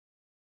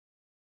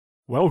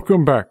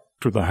Welcome back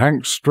to the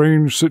Hank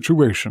Strange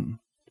Situation,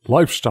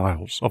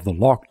 Lifestyles of the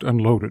Locked and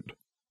Loaded.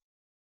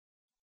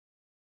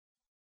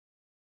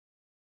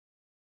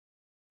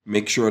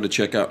 Make sure to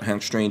check out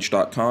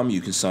hankstrange.com.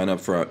 You can sign up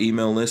for our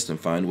email list and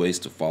find ways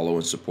to follow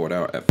and support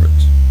our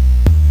efforts.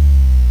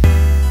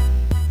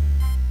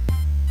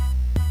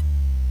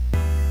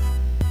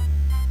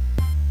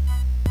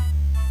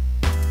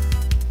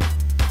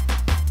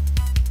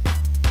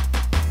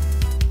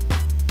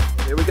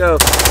 Here we go.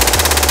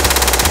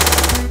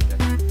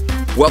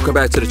 Welcome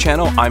back to the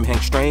channel. I'm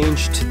Hank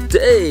Strange.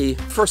 Today,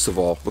 first of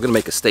all, we're going to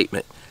make a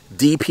statement.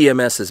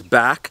 DPMS is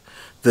back.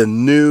 The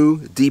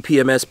new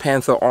DPMS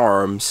Panther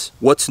arms.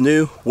 What's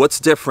new? What's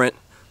different?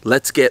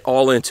 Let's get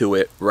all into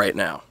it right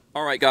now.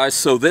 All right, guys,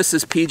 so this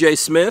is PJ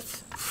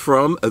Smith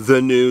from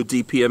the new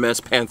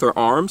DPMS Panther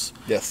arms.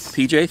 Yes.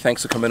 PJ,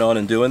 thanks for coming on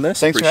and doing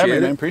this. Thanks for having me,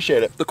 man.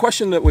 Appreciate it. The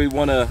question that we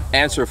want to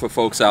answer for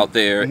folks out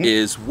there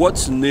is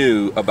what's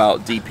new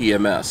about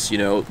DPMS? You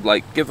know,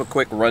 like give a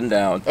quick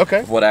rundown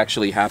of what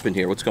actually happened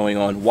here. What's going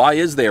on? Why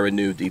is there a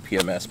new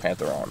DPMS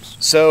Panther arms?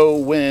 So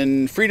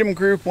when Freedom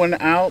Group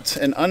went out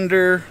and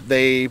under,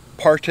 they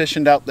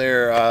partitioned out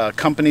their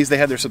companies. They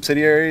had their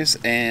subsidiaries,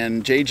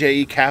 and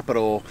JJE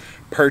Capital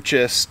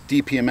purchased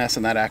DPMS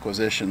in that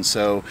acquisition.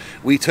 So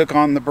we took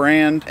on the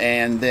brand,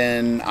 and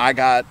then I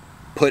got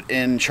put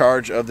in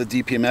charge of the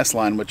DPMS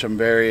line, which I'm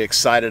very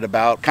excited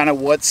about. Kind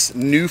of what's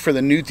new for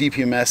the new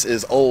DPMS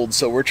is old,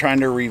 so we're trying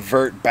to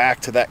revert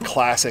back to that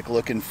classic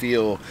look and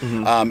feel.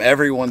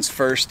 Everyone's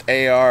first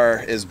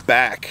AR is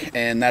back,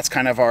 and that's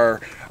kind of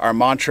our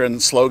mantra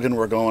and slogan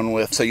we're going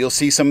with. So you'll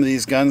see some of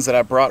these guns that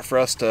I brought for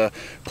us to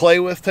play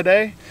with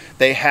today.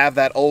 They have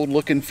that old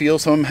look and feel.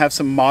 Some of them have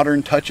some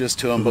modern touches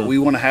to them, but we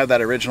want to have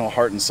that original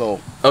heart and soul.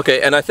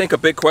 Okay, and I think a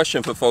big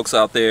question for folks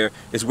out there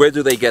is, where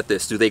do they get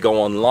this? Do they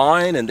go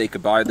online and they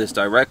could buy this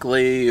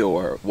directly,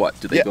 or what?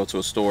 Do they go to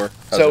a store?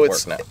 How does it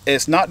work now?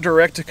 It's not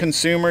direct to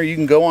consumer. You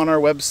can go on our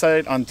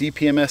website on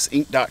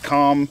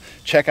dpmsinc.com,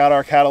 check out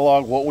our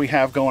catalog, what we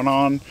have going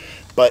on.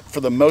 But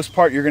for the most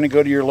part, you're going to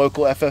go to your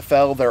local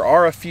FFL. There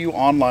are a few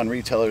online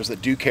retailers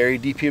that do carry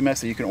DPMS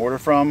that you can order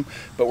from,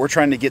 but we're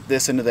trying to get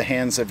this into the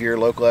hands of your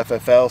local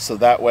FFL so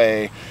that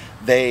way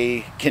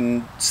they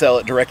can sell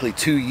it directly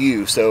to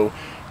you. So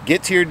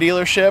get to your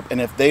dealership, and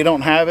if they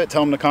don't have it,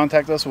 tell them to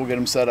contact us. We'll get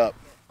them set up.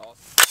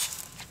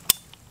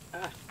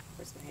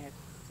 Where's my head?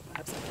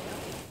 Upside down.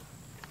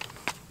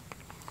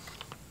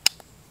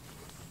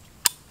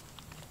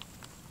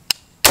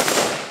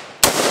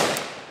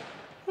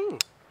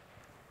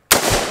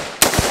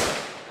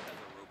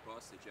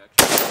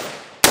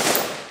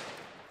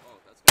 Oh,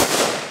 that's good.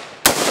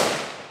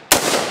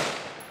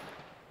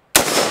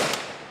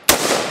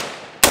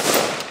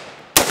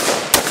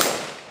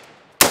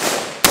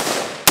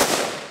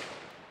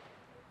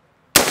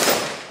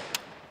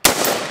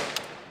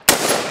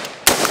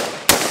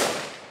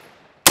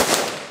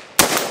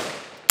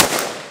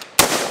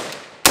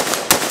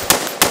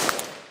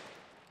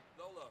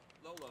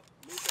 Lola,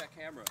 move that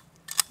camera.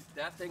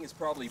 That thing is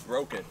probably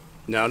broken.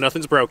 No,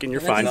 nothing's broken. You're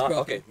fine.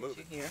 Okay, move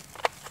it. Here.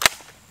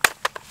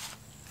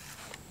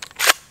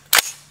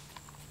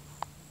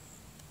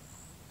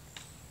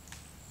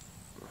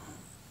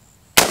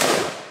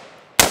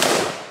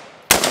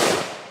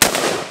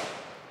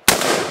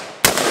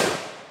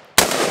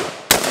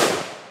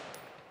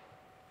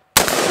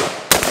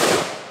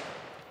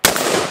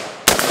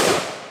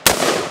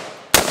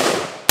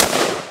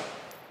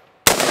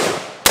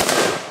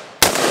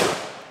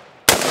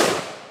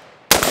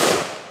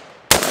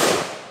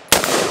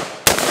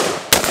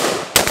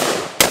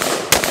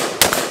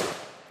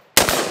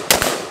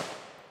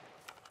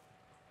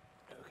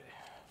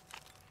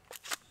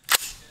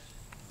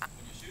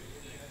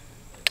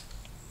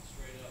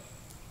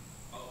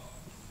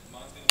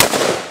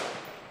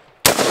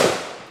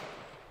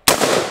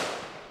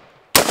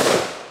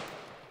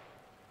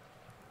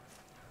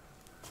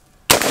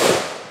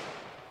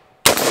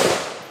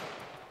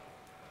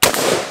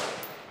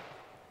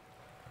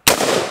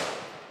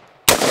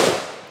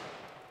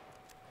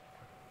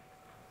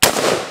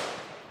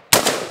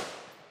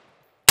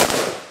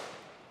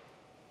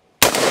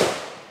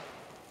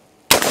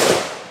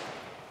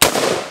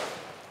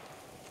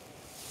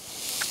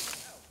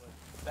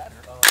 Better.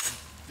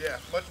 Yeah,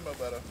 much more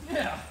better.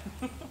 Yeah.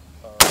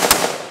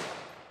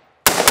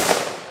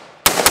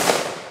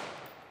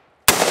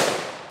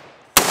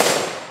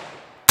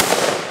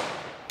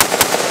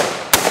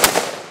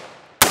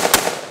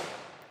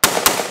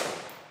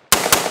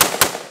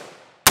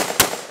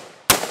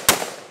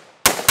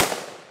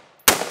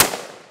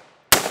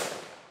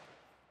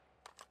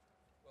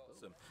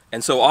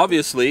 And so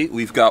obviously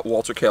we've got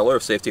Walter Keller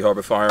of Safety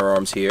Harbor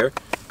Firearms here.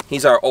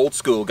 He's our old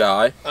school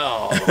guy.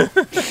 Oh.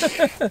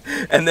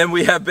 And then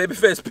we have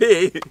Babyface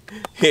P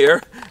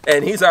here,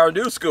 and he's our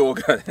new school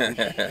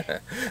guy.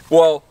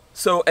 Well,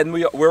 so, and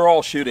we're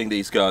all shooting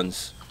these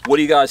guns. What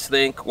do you guys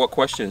think? What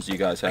questions do you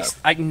guys have?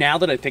 Now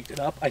that I picked it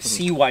up, I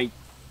see why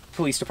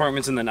police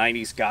departments in the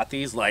 90s got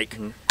these. Like,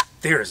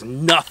 there's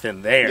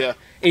nothing there. Yeah.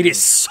 It is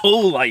so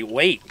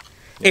lightweight.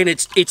 And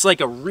it's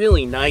like a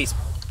really nice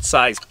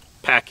size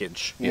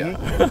package. Yeah.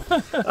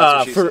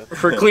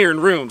 For clearing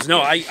rooms.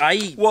 No,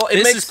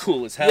 this is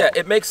cool as hell. Yeah,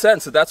 it makes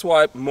sense. That's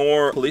why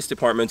more police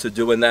departments are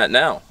doing that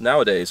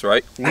nowadays,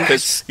 right?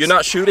 Because you're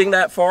not shooting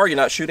that far, you're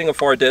not shooting a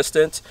far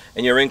distance,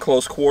 and you're in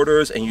close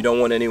quarters, and you don't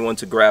want anyone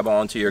to grab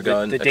onto your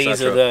gun. The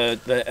days of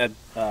the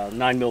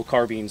 9mm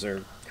carbines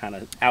are kind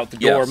of out the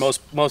door. Yes.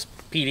 Most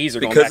PDs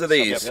are going because back of to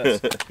these. stuff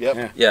like this.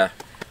 Yep. Yeah.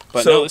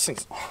 But So- no, this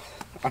thing's.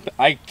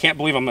 I can't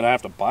believe I'm gonna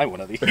have to buy one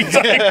of these.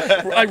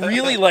 I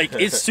really like.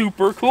 It's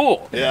super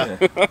cool. Yeah.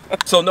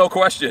 So no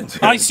questions.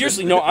 I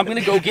seriously no. I'm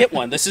gonna go get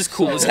one. This is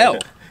cool as hell.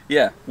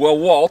 Yeah. Well,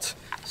 Walt.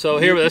 So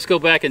here, let's go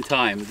back in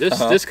time.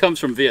 This comes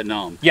from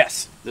Vietnam.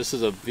 Yes. This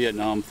is a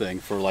Vietnam thing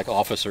for like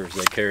officers.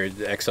 They carried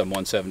the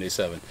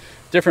XM-177.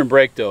 Different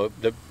brake though.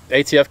 The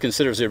ATF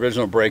considers the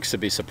original brakes to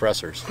be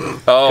suppressors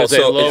Oh, because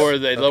so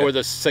they lower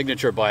the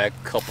signature by a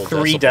couple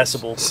 3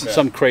 decibels.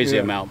 some crazy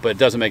amount, but it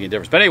doesn't make any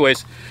difference. But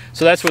anyways,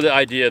 so that's where the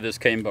idea of this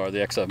came by, the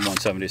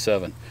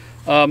XM-177.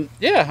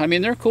 Yeah, I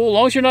mean they're cool as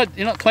long as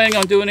you're not planning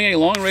on doing any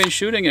long range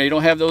shooting and you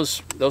don't have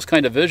those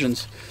kind of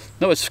visions.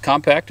 No, it's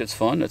compact, it's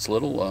fun, it's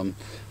little.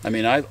 I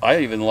mean, I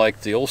even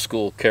like the old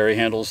school carry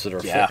handles that are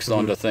fixed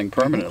onto the thing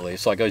permanently.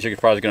 So I guess you're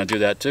probably going to do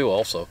that too,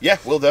 also. Yeah,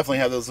 we'll definitely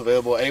have those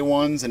available.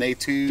 A1s and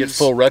A2s. Get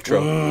full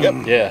retro.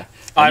 Yep. Yeah.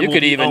 I And you will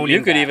could be even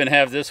owning that.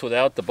 have this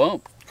without the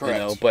bump. Correct.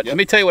 You know? But Yep. let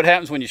me tell you what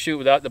happens when you shoot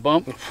without the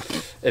bump.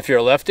 If you're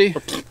a lefty,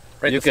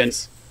 Right in you the can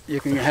face. you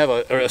can have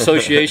an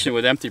association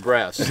with empty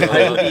brass. So,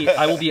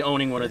 I will be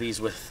owning one of these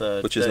with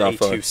Which is the not A2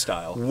 fun.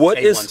 style. What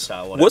A1 is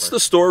style, what's whatever. the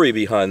story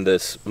behind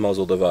this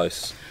muzzle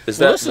device? Is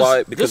well, that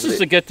why? Because this is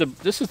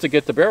to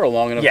get the barrel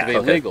long enough Yeah, to be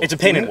okay. legal. It's a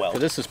pin and weld. So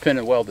this is pin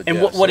and welded. And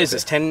yes. what is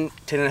this? 10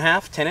 and a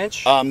half? 10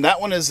 inch? That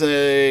one is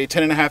a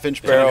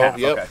 10.5-inch barrel. 10.5,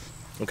 Yep. okay.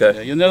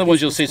 okay. Yeah, the other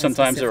ones you'll see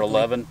sometimes they're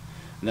 11,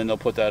 and then they'll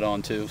put that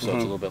on too, so it's a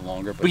little bit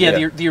longer. But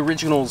yeah, the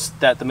originals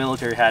that the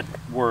military had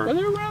well, were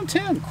they're around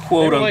 10.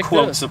 quote They were like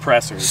unquote this.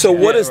 suppressors. So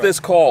what is right. this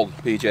called,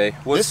 PJ?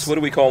 This- What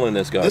are we calling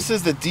this gun? This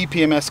is the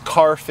DPMS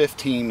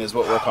Car-15 is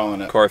what we're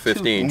calling it.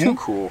 Car-15. Too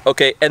cool.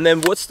 Okay, and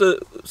then what's the?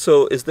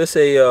 So is this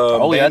a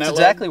Oh, yeah, bayonet that's lug?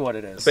 exactly what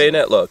it is.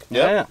 bayonet lug?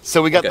 Yep. Yeah.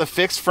 So we got Okay. the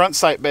fixed front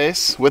sight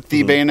base with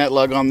the bayonet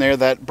lug on there.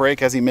 That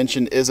brake, as he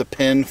mentioned, is a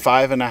pin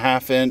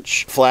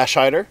 5.5-inch flash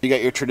hider. You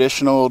got your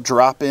traditional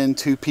drop-in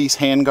 2-piece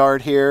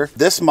handguard here.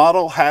 This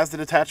model has the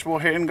detachable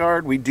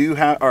handguard. We do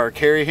have, or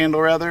carry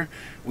handle rather.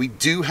 We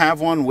do have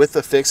one with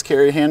a fixed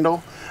carry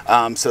handle.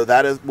 So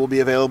that will be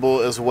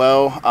available as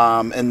well.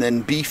 And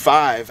then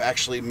B5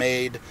 actually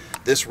made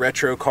this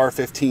retro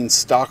Car-15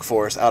 stock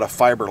for us out of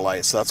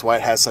Fiberlight, so that's why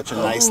it has such a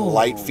nice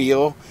light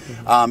feel.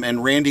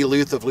 And Randy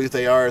Luth of Luth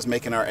AR is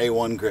making our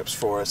A1 grips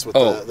for us with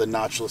the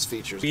notchless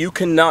features. You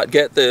cannot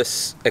get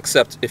this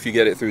except if you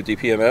get it through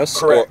DPMS?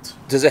 Correct.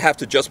 Or does it have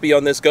to just be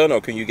on this gun,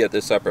 or can you get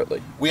this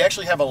separately? We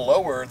actually have a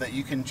lower that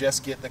you can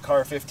just get the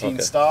Car-15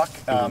 Okay. stock.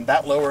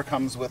 That lower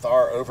comes with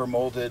our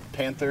overmolded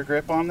Panther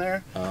grip on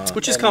there.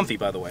 Which is comfy,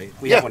 by the way.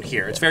 We Yeah. have one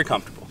here. It's very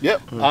comfortable.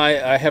 Yep.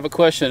 I have a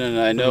question, and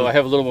I know I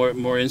have a little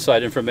more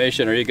inside information.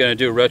 Are you going to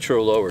do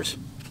retro lowers?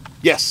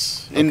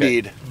 Yes,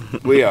 indeed.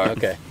 We are.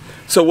 Okay.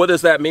 So what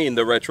does that mean,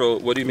 the retro?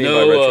 What do you mean by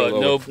retro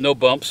lower? No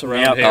bumps around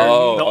Yeah, here.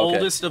 Oh, the okay.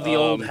 oldest of the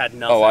old had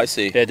nothing. Oh, I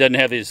see. Yeah, it doesn't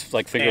have these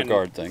like finger And-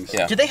 guard things.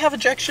 Yeah. Did they have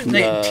ejection?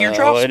 No,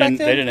 Teardrops they back didn't,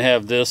 then? They didn't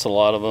have this. A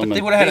lot of them. They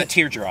and- would have had a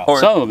teardrop. Or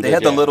Some of them they did,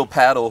 had the yeah. little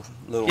paddle.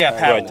 Yeah,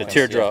 paddle right, the ones,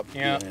 teardrop.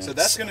 Yeah. So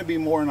that's going to be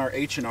more in our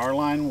H&R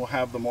line. We'll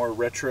have the more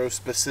retro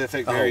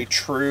specific, very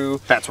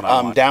true. That's what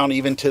I want. Down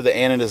even to the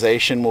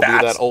anodization will be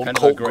That's that old kind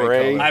of a Colt gray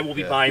gray. color. I will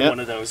be buying Yep. one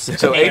of those.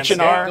 So Hands H&R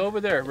down. Go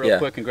over there real Yeah.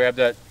 quick and grab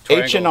that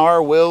triangle.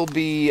 H&R will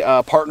be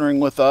partnering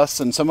with us,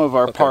 and some of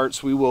our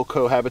parts we will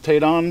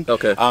cohabitate on.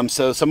 Okay.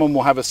 So some of them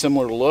will have a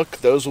similar look.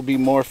 Those will be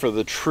more for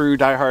the true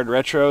diehard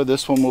retro.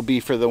 This one will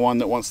be for the one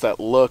that wants that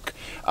look,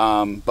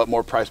 but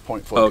more price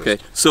point focused.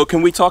 Okay. So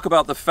can we talk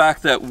about the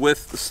fact that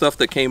with the stuff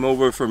that came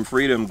over from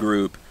Freedom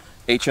Group,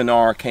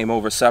 H&R came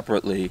over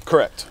separately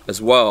Correct.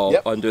 as well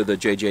Yep. under the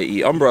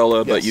JJE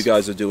umbrella, but Yes. you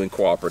guys are doing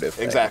cooperative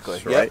things, Exactly.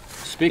 right?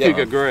 Speaking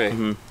of gray,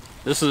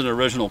 this is an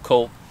original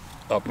Colt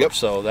upper, Yep.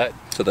 so that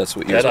So that's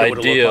what you're that saying. what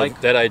it idea looked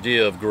like? that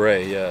idea of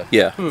gray, yeah.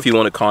 Yeah, if you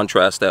want to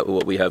contrast that with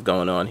what we have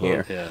going on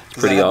here. Yeah. It's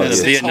pretty that have And a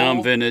Six obvious. Vietnam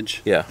hole?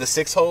 vintage. Yeah. The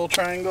 6-hole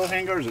triangle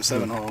handguard, or is it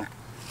 7-hole?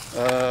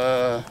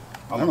 I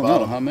On don't the know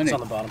bottom. how many. It's on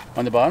the bottom.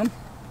 On the bottom?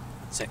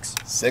 6.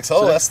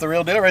 6-hole, that's the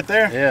real deal right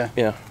there. Yeah.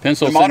 Yeah.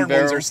 Pencil The thin modern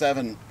barrel. ones are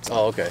 7.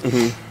 Oh,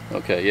 okay.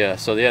 Okay, yeah.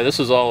 So yeah, this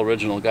is all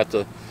original. Got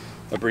the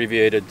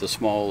abbreviated, the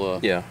small.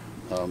 Yeah.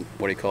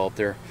 What do you call it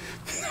there?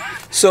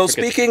 So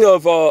speaking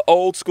of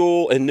old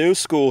school and new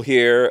school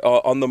here,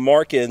 on the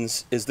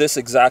markings, is this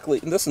exactly,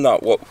 this is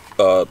not what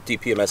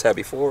DPMS had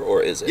before,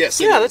 or is it? Yes.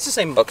 Yeah, that's the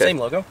same Okay. same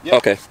logo. Yep.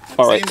 Okay.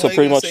 All right. Same So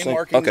pretty Lego, much same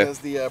markings okay. as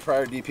the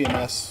prior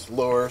DPMS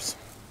lowers.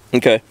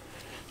 Okay.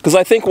 Because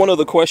I think one of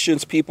the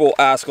questions people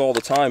ask all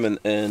the time,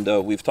 and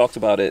we've talked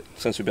about it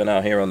since we've been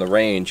out here on the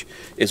range,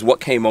 is what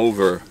came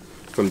over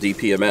from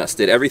DPMS?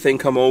 Did everything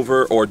come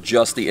over, or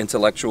just the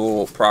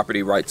intellectual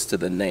property rights to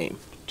the name?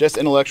 just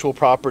intellectual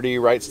property,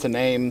 rights to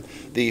name.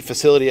 The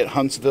facility at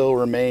Huntsville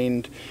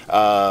remained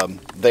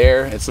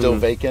there. It's still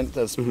vacant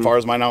as far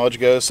as my knowledge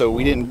goes. So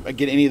we didn't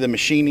get any of the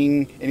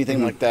machining,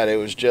 anything like that. It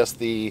was just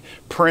the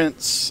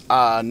prints,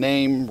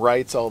 name,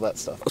 rights, all that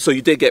stuff. So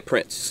you did get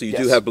prints. So you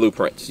do have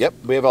blueprints. Yep,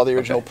 we have all the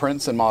original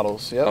prints and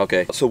models. Yep.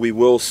 Okay, so we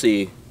will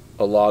see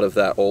a lot of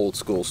that old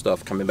school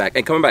stuff coming back,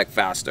 and coming back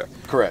faster.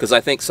 Correct. Because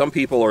I think some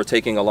people are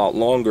taking a lot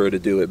longer to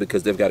do it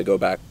because they've got to go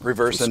back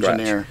reverse from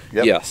scratch. engineer.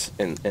 Yep. Yes,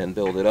 and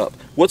build it up.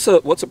 What's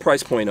a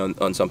price point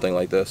on something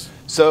like this?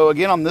 So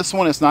again, on this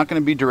one, it's not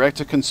going to be direct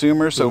to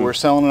consumer, so we're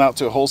selling it out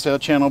to a wholesale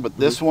channel, but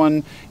this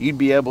one, you'd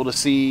be able to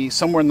see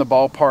somewhere in the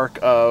ballpark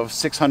of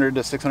 $600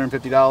 to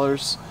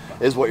 $650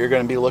 is what you're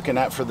going to be looking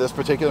at for this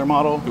particular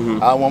model.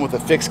 One with a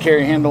fixed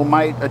carry handle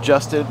might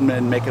adjust it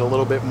and make it a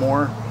little bit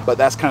more, but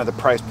that's kind of the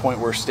price point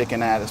we're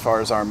sticking at as far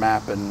as our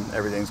map and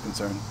everything's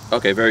concerned.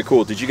 Okay, very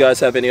cool. Did you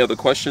guys have any other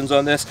questions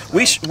on this?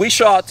 We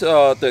shot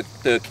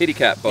the kitty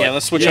cat butt. Yeah,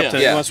 let's switch up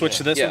to. You want to switch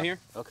to this one here?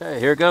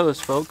 Okay, here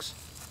goes, folks.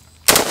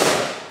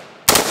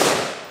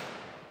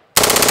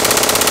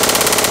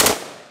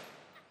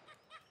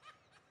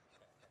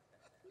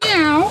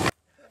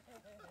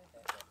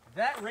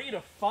 That rate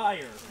of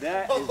fire.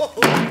 That is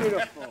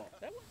beautiful.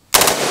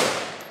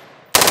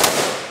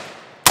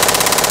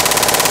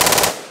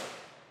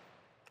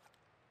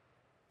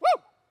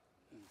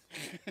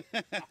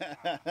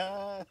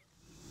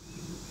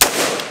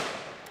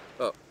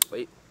 Oh,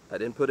 wait. I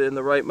didn't put it in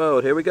the right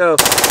mode. Here we go.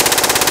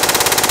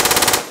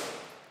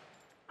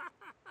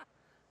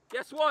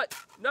 Guess what?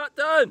 Not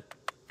done.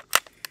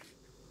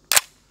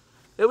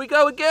 Here we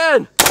go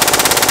again.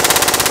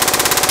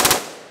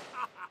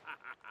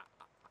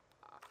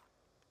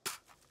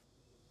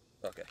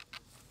 Okay.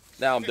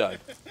 Now I'm done.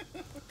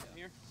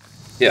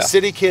 Yeah. The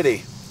City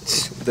Kitty.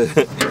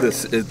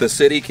 The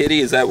City Kitty,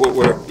 is that what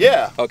we're...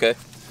 Yeah. Okay.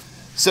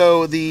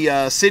 So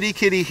the City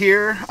Kitty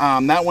here,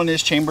 that one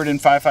is chambered in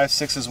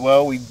 5.56 as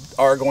well. We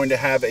are going to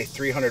have a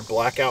 300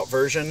 blackout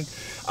version,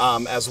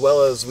 as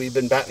well as we've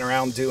been batting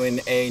around doing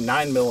a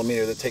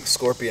 9mm that takes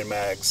Scorpion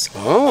mags.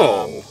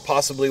 Oh.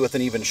 Possibly with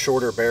an even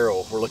shorter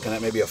barrel. We're looking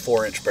at maybe a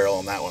 4-inch barrel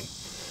on that one.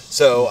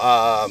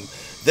 So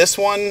this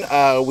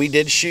one we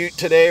did shoot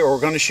today, or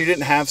we're going to shoot it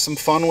and have some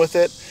fun with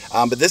it.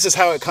 But this is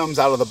how it comes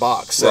out of the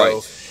box.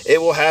 So it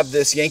will have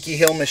this Yankee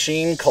Hill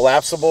machine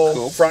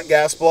collapsible front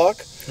gas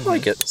block. I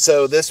like it.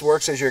 So this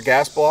works as your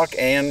gas block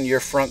and your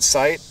front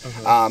sight.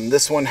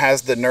 This one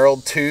has the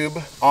knurled tube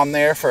on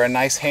there for a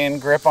nice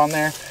hand grip on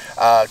there.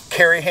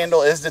 Carry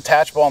handle is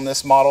detachable on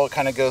this model. It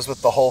kind of goes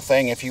with the whole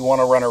thing. If you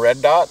want to run a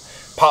red dot,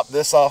 pop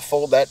this off,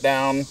 fold that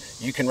down,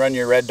 you can run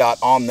your red dot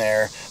on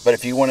there. But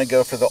if you want to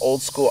go for the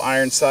old school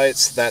iron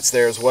sights, that's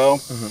there as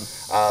well.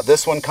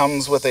 This one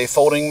comes with a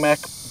folding mech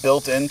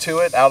built into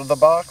it out of the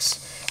box,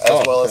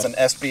 as well as an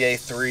SBA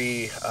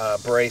 3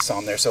 brace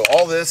on there. So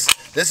all this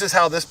is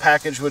how this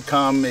package would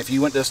come if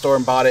you went to the store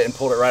and bought it and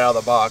pulled it right out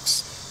of the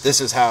box.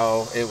 This is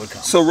how it would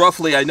come. So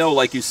roughly, I know,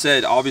 like you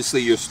said,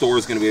 obviously your store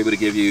is going to be able to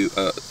give you,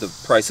 the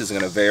price is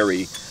going to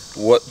vary.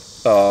 What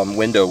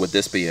window would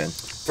this be in?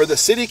 For the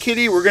City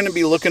Kitty, we're going to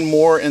be looking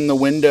more in the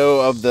window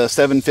of the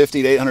 $750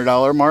 to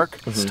 $800 mark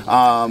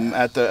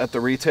at the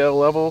retail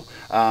level.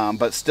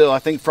 But still, I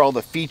think for all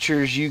the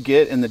features you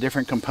get and the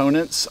different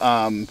components,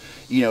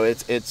 you know,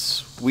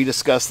 we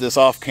discussed this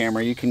off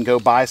camera. You can go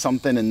buy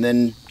something and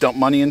then dump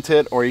money into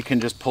it, or you can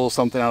just pull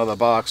something out of the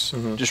box,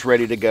 just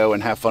ready to go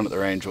and have fun at the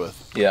range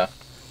with. Yeah,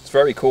 it's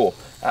very cool.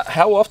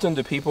 How often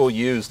do people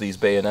use these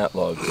bayonet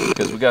lugs?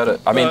 Because we got to.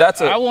 I mean,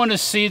 that's a. I want to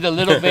see the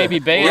little baby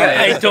bayonet.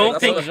 I don't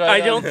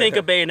think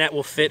a bayonet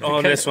will fit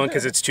on this one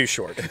because it's too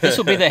short. This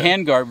will be the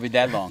handguard will be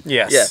that long.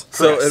 Yes. Yeah.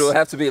 So it'll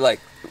have to be like.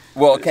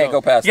 Well, it can't go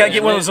past. You gotta that.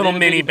 get one of those little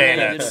mini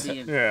bayonets.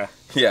 Yeah.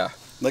 Yeah.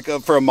 Like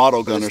for a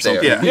model gun or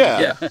something.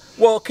 Yeah.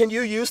 Well, can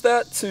you use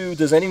that to?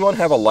 Does anyone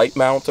have a light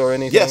mount or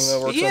anything? Yes. That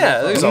works on Yeah,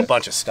 that? there's a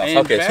bunch of stuff. And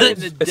Okay, back so in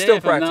the it's day, still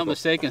if I'm not practical.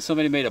 mistaken,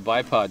 somebody made a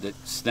bipod that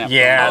snapped.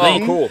 Yeah,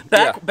 on. Oh, cool.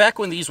 Back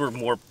when these were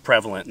more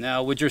prevalent.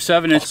 Now with your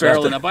 7-inch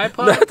barrel and a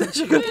bipod, that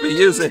you're going to be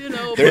using. you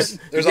know, There's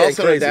getting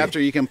also crazy. an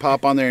adapter you can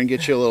pop on there and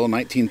get you a little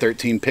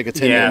 1913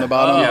 Picatinny in the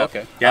bottom. Oh,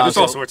 okay. Yeah, there's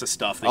so all sorts of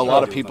stuff. That A you lot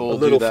can of do people A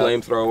do little that.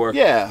 flamethrower.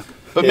 Yeah,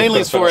 but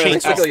mainly it's for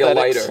Basically a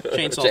lighter.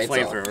 Chainsaw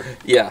flamethrower.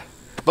 Yeah.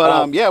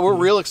 But yeah, we're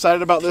real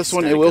excited about this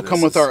one. It will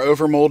come with our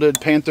overmolded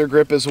Panther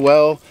grip as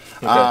well,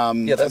 Yeah,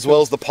 that's as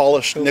well as the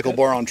polished nickel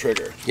boron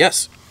trigger.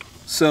 Yes.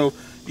 So,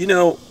 you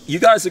know, you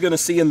guys are going to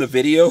see in the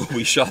video,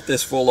 we shot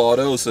this full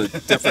auto. It's a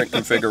different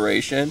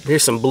configuration.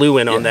 Here's some blue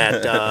in on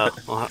that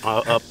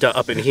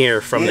up in here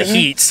from the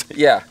heats.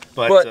 Yeah.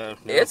 But, But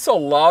it's a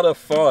lot of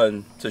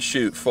fun to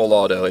shoot full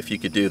auto if you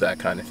could do that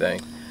kind of thing.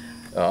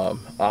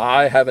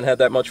 I haven't had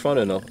that much fun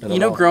in a You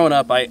know, while. growing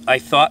up, I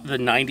thought the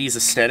 90s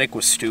aesthetic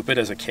was stupid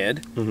as a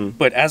kid.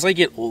 But as I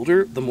get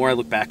older, the more I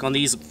look back on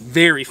these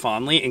very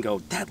fondly and go,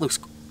 that looks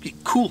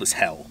cool as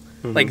hell.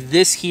 Like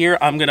this here,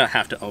 I'm gonna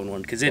have to own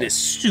one because it is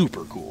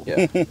super cool.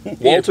 Yeah.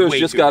 Walter's way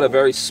just too got a cool.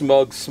 very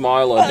smug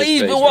smile on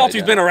his face.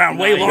 Walter's right been now. around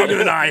way longer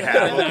than I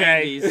have.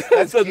 Okay,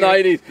 That's the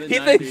 90s. He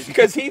thinks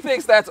because he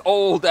thinks that's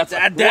old. That's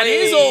that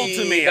is old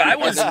to me. I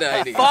was in the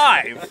 90s.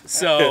 5,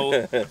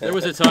 so There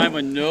was a time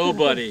when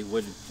nobody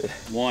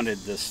wanted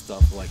this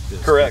stuff like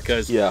this. Correct.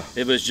 Because Yeah.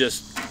 it was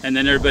just, and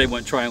then everybody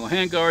went triangle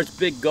handguards,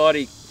 big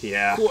gaudy,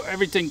 yeah,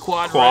 everything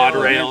quad Quad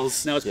rail, and then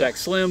rails. Now it's back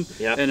slim,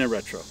 Yep. and then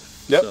retro.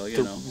 Yep. So, you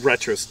the know.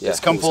 retros. Yeah. It's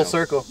come full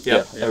circle.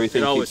 Yeah.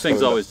 Everything keeps Things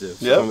coming always back.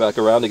 do. Yep. Coming back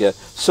around again.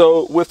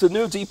 So with the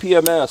new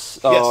DPMS,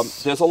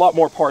 Yes. there's a lot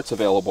more parts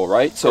available,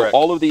 right? So Correct.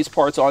 all of these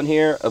parts on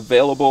here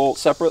available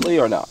separately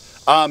or not?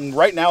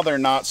 Right now they're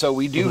not. So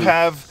we do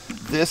have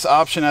this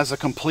option as a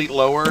complete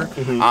lower.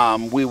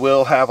 We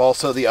will have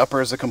also the upper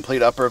as a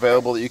complete upper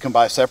available that you can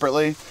buy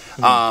separately.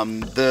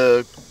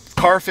 The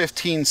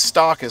Car-15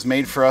 stock is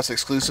made for us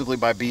exclusively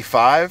by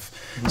B5.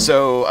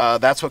 So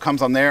that's what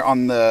comes on there.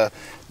 On the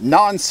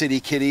non-city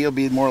kitty, it'll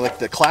be more like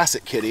the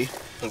classic kitty.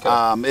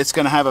 Okay. It's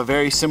going to have a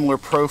very similar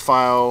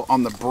profile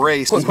on the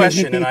brace. Quick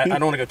question, and I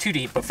don't want to go too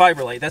deep, but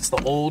Fiberlight, that's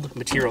the old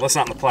material. That's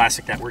not the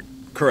plastic that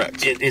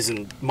Correct. it is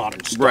in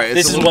modern stuff. Right, it's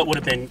This a is little- what would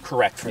have been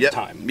correct for Yep. the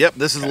time. Yep.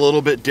 This is a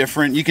little bit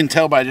different. You can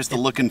tell by just the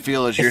look and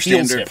feel as It your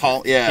feels standard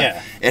different.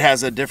 Yeah. It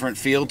has a different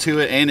feel to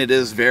it, and it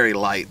is very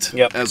light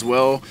Yep. as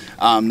well.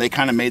 They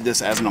kind of made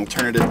this as an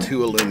alternative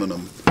to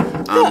aluminum.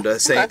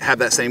 To have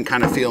that same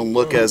kind of feel and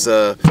look as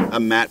a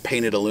matte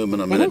painted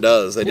aluminum, and it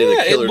does. They did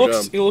a killer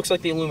job. It looks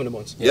like the aluminum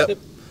ones. Yep.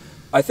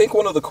 I think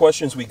one of the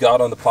questions we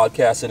got on the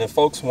podcast, and if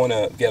folks want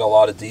to get a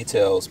lot of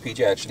details,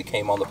 PJ actually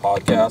came on the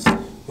podcast,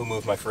 Who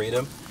Moved My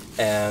Freedom,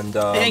 and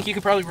I think you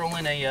could probably roll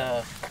in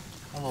a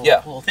little, yeah,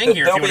 little thing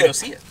here if you want to go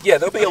see it. Yeah,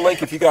 there'll be a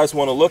link if you guys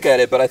want to look at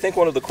it. But I think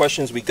one of the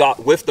questions we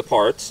got with the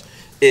parts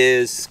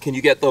is, can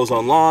you get those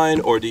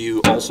online, or do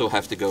you also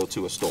have to go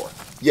to a store?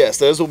 Yes,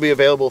 those will be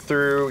available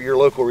through your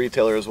local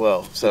retailer as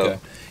well. So Okay.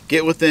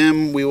 get with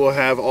them. We will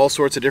have all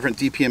sorts of different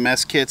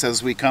DPMS kits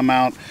as we come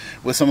out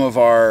with some of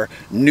our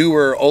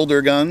newer,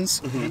 older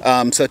guns,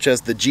 such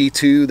as the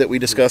G2 that we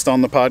discussed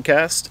on the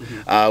podcast.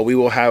 We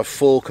will have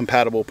full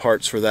compatible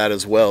parts for that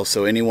as well.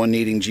 So anyone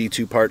needing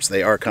G2 parts,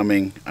 they are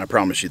coming. I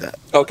promise you that.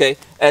 Okay,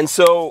 and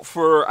so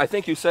I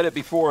think you said it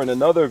before in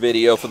another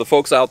video, for the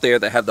folks out there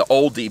that have the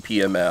old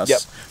DPMS, Yep.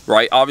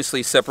 right?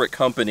 Obviously separate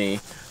company.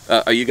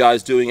 Are you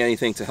guys doing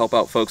anything to help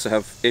out folks that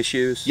have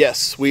issues?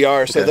 Yes, we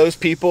are. So Okay. those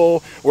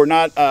people, we're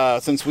not,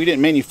 since we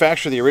didn't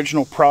manufacture the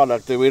original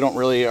product, that we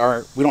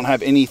don't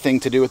have anything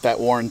to do with that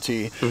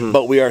warranty,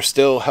 but we are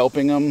still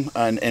helping them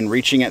and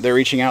they're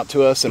reaching out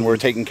to us, and we're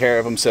taking care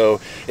of them.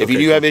 So if you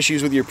do have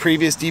issues with your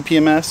previous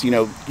DPMS, you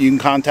can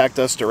contact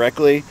us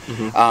directly.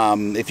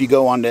 If you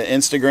go onto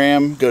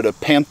Instagram, go to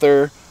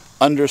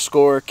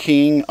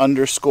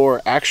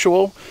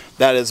Panther_King_actual.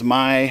 That is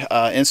my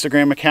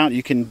Instagram account.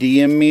 You can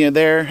DM me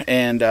there,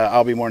 and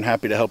I'll be more than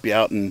happy to help you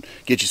out and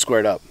get you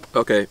squared up.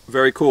 Okay,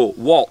 very cool.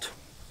 Walt,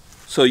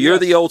 so you're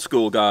the old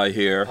school guy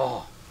here.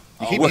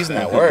 You keep using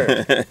that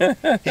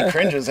word. He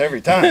cringes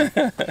every time.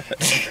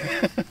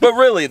 But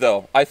really,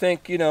 though, I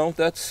think,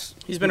 that's...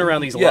 He's been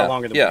around these a lot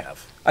longer than we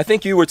have. I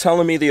think you were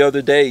telling me the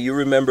other day, you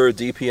remember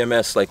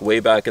DPMS like way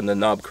back in the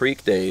Knob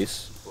Creek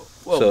days.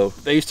 Well, So-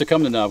 they used to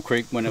come to Knob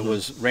Creek when it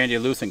was Randy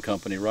Luthen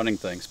Company running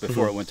things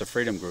before it went to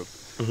Freedom Group.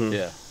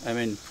 Yeah, I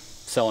mean,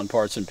 selling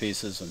parts and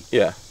pieces and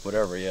Yeah.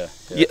 whatever. Yeah.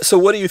 Yeah. So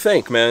what do you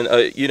think, man? Are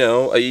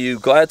you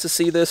glad to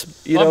see this?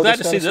 I'm glad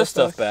to see this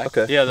stuff back.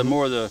 Okay. Yeah, the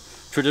more the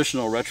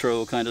traditional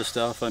retro kind of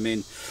stuff. I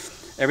mean,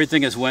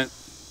 everything has went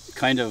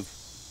kind of,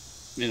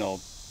 metal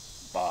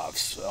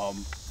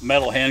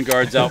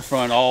handguards out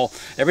front.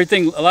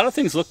 Everything. A lot of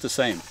things look the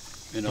same.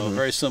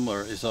 Very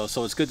similar. So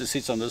it's good to see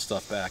some of this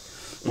stuff back.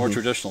 More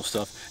traditional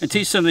stuff, and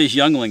teach some of these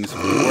younglings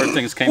where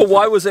things came Well, from.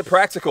 why was it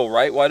practical,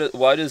 right? Why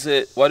does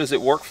it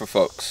work for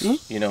folks?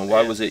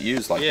 Why was it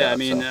used like that? Yeah,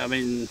 I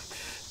mean,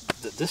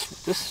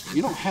 this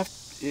you don't have.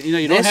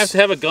 You don't have to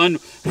have a gun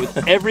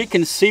with every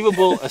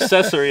conceivable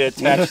accessory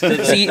attached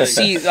to it.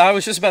 See, I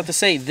was just about to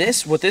say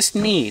what this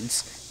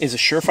needs is a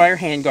Surefire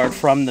handguard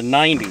from the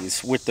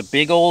 90s with the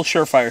big old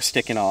Surefire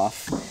sticking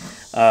off.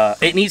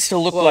 It needs to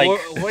look like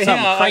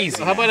something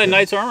crazy. How about a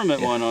Knight's Armament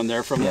one on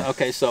there?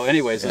 Okay, so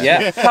anyways.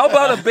 Yeah. How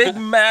about a big,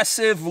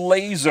 massive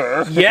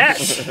laser?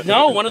 Yes.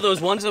 No, one of those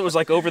ones that was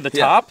like over the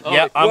top. Oh,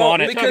 Yeah, I'm Well,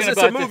 on it. because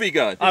it's a movie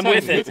gun. I'm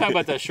with You're it. talking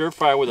about that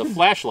Surefire with a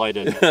flashlight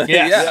in it.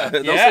 Yeah,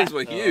 those things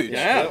were huge.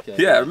 Yeah. Okay.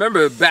 Yeah,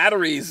 remember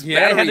batteries? Yeah,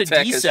 it had battery a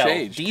tech has D-cell.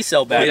 changed.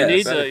 D-cell You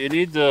battery.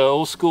 need the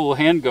old school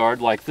handguard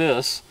like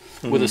this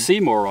with a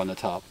Seymour on the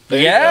top.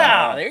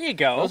 Yeah, there you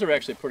go. Those are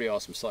actually pretty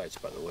awesome sights,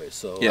 by the way.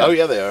 So Yeah. Oh,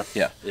 yeah, they are.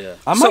 Yeah. yeah.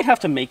 I might have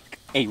to make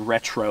a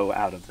retro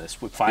out of this.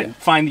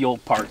 Find the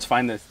old parts,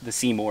 find the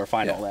Seymour,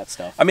 find all that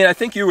stuff. I mean, I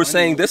think you were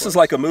saying this is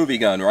like a movie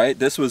gun, right?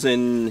 This was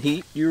in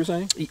Heat, you were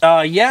saying?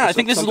 Yeah, I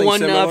think this is the something one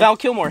similar? Val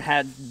Kilmer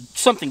had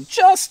something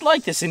just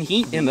like this in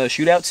Heat in the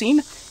shootout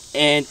scene.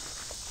 And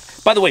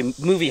by the way,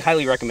 movie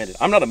highly recommended.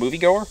 I'm not a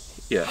moviegoer.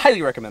 Yeah.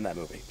 Highly recommend that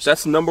movie. So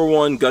that's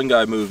 #1 gun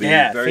guy movie.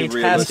 Yeah, very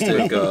fantastic.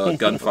 realistic Patrick,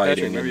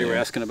 gunfighting. remember you were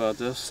asking about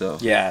this? So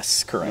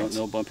Yes, correct.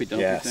 No bumpy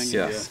dumpy Yes, thing?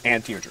 yes.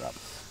 And teardrop.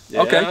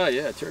 Yeah. Okay.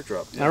 Yeah,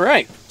 teardrop. Yeah. All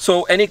right.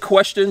 So any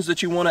questions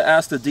that you want to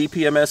ask the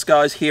DPMS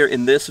guys here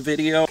in this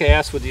video? Okay,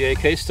 ask with the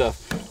AK stuff.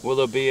 Will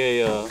there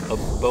be a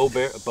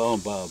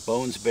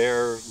bones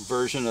bare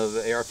version of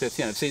the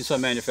AR-15? I've seen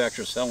some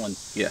manufacturers selling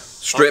Yeah,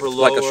 stripped, upper,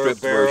 like a lower,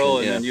 stripped barrel,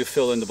 version. and then you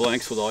fill in the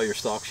blanks with all your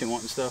stocks you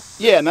want and stuff.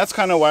 Yeah, and that's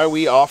kind of why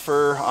we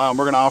offer, we're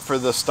going to offer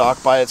the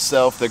stock by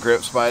itself, the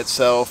grips by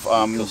itself,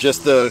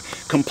 just the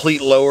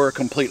complete lower,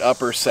 complete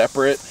upper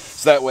separate.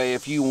 So that way,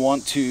 if you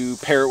want to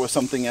pair it with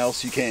something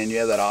else, you can. You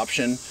have that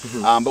option.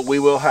 But we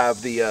will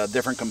have the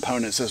different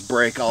components. This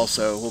brake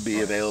also will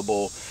be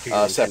available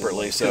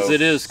separately. So Because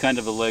it is kind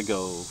of a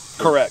Lego.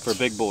 Correct. For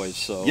big boys.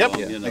 So, yep,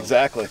 you know.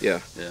 exactly. Yeah.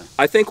 Yeah.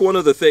 I think one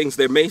of the things,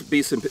 there may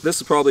be some, this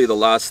is probably the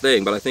last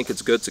thing, but I think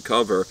it's good to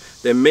cover.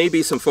 There may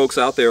be some folks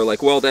out there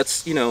like, well,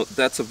 that's, you know,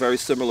 that's a very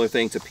similar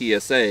thing to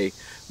PSA.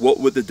 What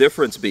would the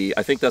difference be?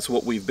 I think that's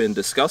what we've been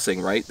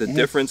discussing, right? The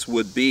difference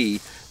would be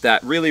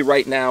that really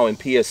right now in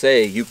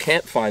PSA, you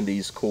can't find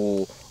these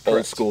cool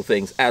old school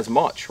things as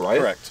much, right?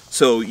 Correct.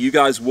 So you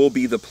guys will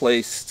be the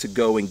place to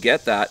go and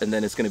get that, and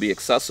then it's going to be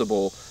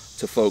accessible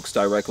to folks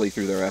directly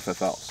through their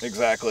FFLs.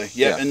 Exactly. Yep.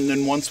 Yeah. And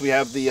then once we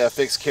have the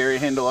fixed carry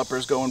handle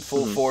uppers going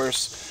full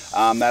force,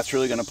 that's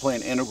really going to play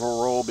an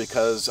integral role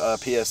because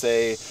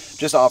PSA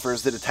just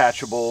offers the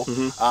detachable.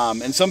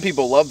 And some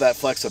people love that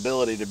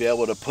flexibility to be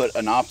able to put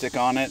an optic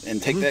on it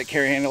and take that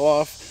carry handle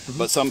off.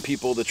 But some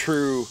people, the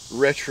true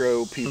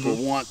retro people,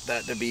 want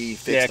that to be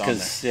fixed on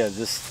there.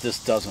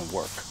 This doesn't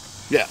work.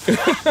 Yeah.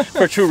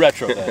 For true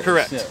retro, that is.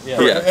 Correct.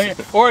 Yeah. Yeah.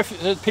 Or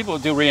if people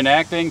do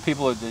reenacting,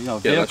 people, you know,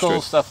 Yeah, that's true.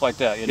 vehicles, stuff like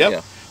that. You know?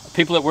 Yep.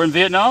 People that were in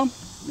Vietnam,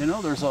 you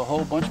know, there's a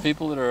whole bunch of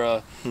people that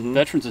are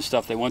veterans and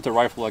stuff. They want their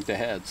rifle like they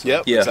had. So.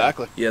 Yep, Yeah,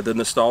 exactly. Yeah, the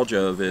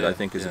nostalgia of it, I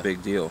think, is a yeah.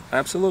 big deal.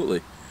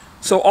 Absolutely.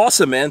 So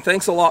awesome, man.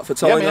 Thanks a lot for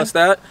telling man. us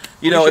that.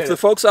 You know, if Appreciate the it.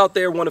 folks out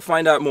there want to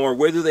find out more,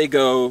 where do they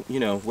go?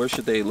 You know, where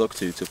should they look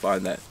to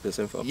find this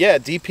info? Yeah,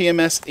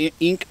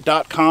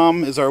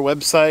 DPMSinc.com is our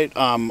website.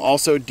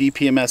 Also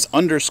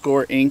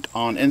DPMS_Inc.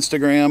 on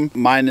Instagram.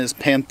 Mine is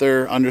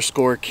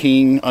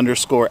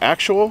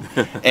Panther_King_actual.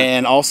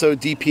 And also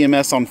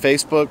DPMS on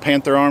Facebook,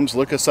 Panther Arms.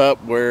 Look us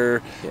up.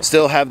 We're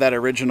still have that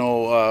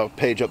original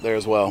page up there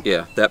as well.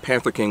 Yeah, that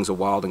Panther King's a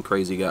wild and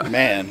crazy guy.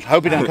 Man,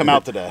 hope he doesn't come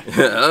out today.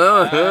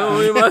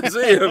 We might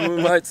see him.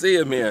 We might see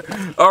him here.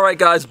 All right,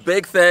 guys.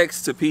 Big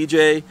thanks to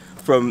PJ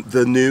from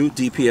the new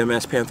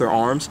DPMS Panther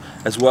Arms,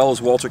 as well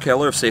as Walter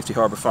Keller of Safety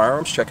Harbor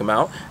Firearms. Check him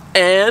out.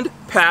 And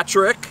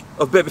Patrick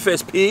of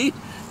Babyface P.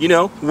 You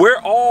know, we're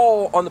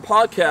all on the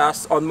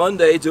podcast on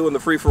Monday doing the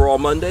Free For All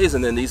Mondays,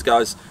 and then these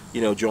guys,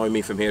 you know, join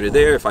me from here to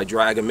there. If I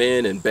drag them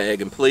in and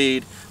beg and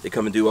plead, they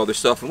come and do other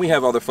stuff, and we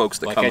have other folks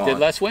that Like come I on. did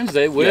last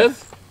Wednesday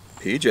with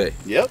PJ.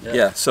 Yep.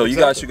 Yeah, so you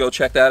guys should go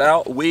check that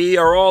out. We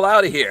are all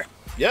out of here.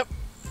 Yep.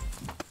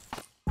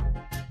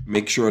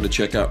 Make sure to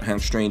check out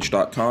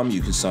hankstrange.com.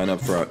 You can sign up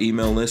for our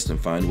email list and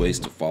find ways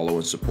to follow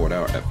and support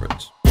our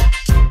efforts.